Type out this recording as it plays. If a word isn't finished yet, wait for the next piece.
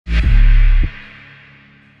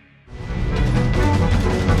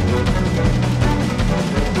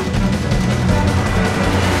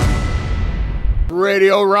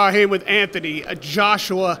Radio, Rahim with Anthony.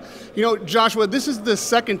 Joshua, Joshua, this is the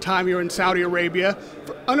second time you're in Saudi Arabia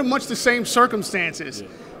under much the same circumstances. Yeah.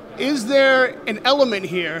 Is there an element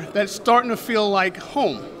here that's starting to feel like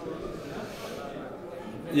home?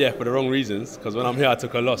 Yeah, for the wrong reasons, because when I'm here I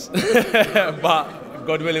took a loss. But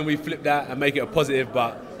God willing we flip that and make it a positive.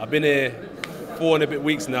 But I've been here 4 and a bit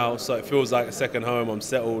weeks now, so it feels like a second home. I'm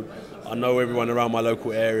settled. I know everyone around my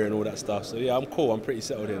local area and all that stuff. So yeah, I'm cool. I'm pretty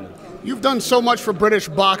settled in. You've done so much for British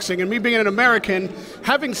boxing, and me being an American,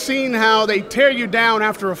 having seen how they tear you down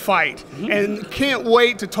after a fight, and can't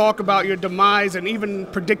wait to talk about your demise and even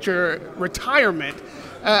predict your retirement.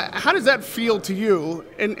 How does that feel to you?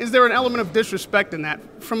 And is there an element of disrespect in that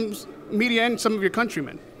from media and some of your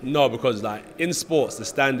countrymen? No, because like in sports, the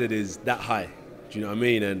standard is that high. Do you know what I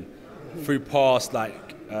mean? And through past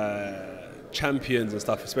champions and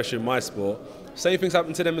stuff, especially in my sport, same things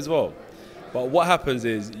happen to them as well. But what happens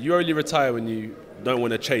is you only retire when you don't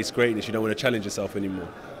want to chase greatness, you don't want to challenge yourself anymore.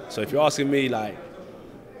 So if you're asking me like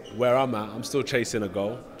where I'm at, I'm still chasing a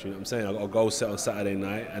goal. Do you know what I'm saying? I got a goal set on Saturday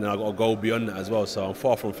night, and I got a goal beyond that as well. So I'm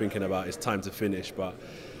far from thinking about it's time to finish, but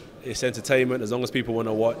it's entertainment. As long as people want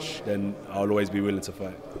to watch, then I'll always be willing to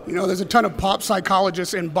fight. You know, there's a ton of pop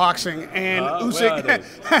psychologists in boxing, and Usyk,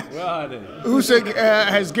 Usyk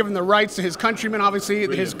has given the rights to his countrymen. Obviously,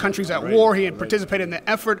 his country's at war. He had participated in the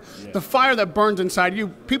effort. Yeah. The fire that burns inside you,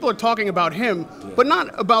 people are talking about him, but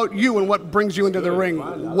not about you and what brings you into the ring.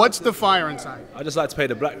 What's the fire inside? I just like to play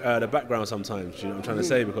the background sometimes, you know what I'm trying to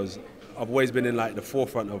say, because I've always been in like the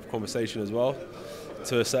forefront of conversation as well,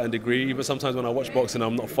 to a certain degree. Even sometimes when I watch boxing,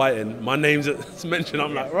 I'm not fighting, my name's mentioned,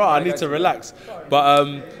 I'm like, right, I need to relax.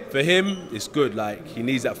 But for him, it's good. Like, he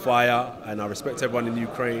needs that fire, and I respect everyone in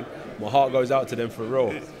Ukraine. My heart goes out to them for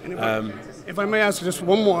real. If I may ask just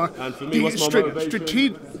one more. And for me, what's my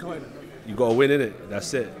motivation? Go ahead. You got to win, innit?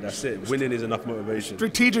 That's it. That's it. Winning is enough motivation.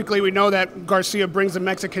 Strategically, we know that Garcia brings the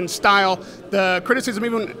Mexican style. The criticism,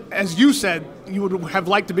 even as you said, you would have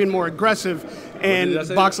liked to be more aggressive and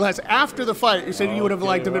box less. After the fight, you said you would have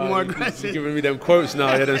liked to be more aggressive. You're giving me them quotes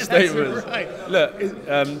now, yeah, them statements. Right. Look,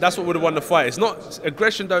 that's what would have won the fight. It's not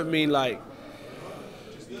aggression. Don't mean like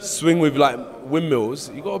swing with like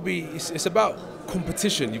windmills. You got to be. It's about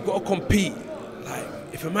competition. You've got to compete. Like,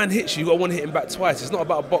 if a man hits you, you got to want to hit him back twice. It's not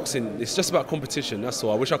about boxing. It's just about competition. That's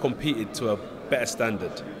all. I wish I competed to a better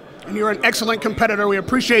standard. And you're an excellent competitor. We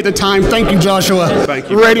appreciate the time. Thank you, Joshua. Thank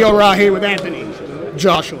you. Radio Rahim with Anthony.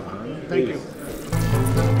 Joshua. Thank you.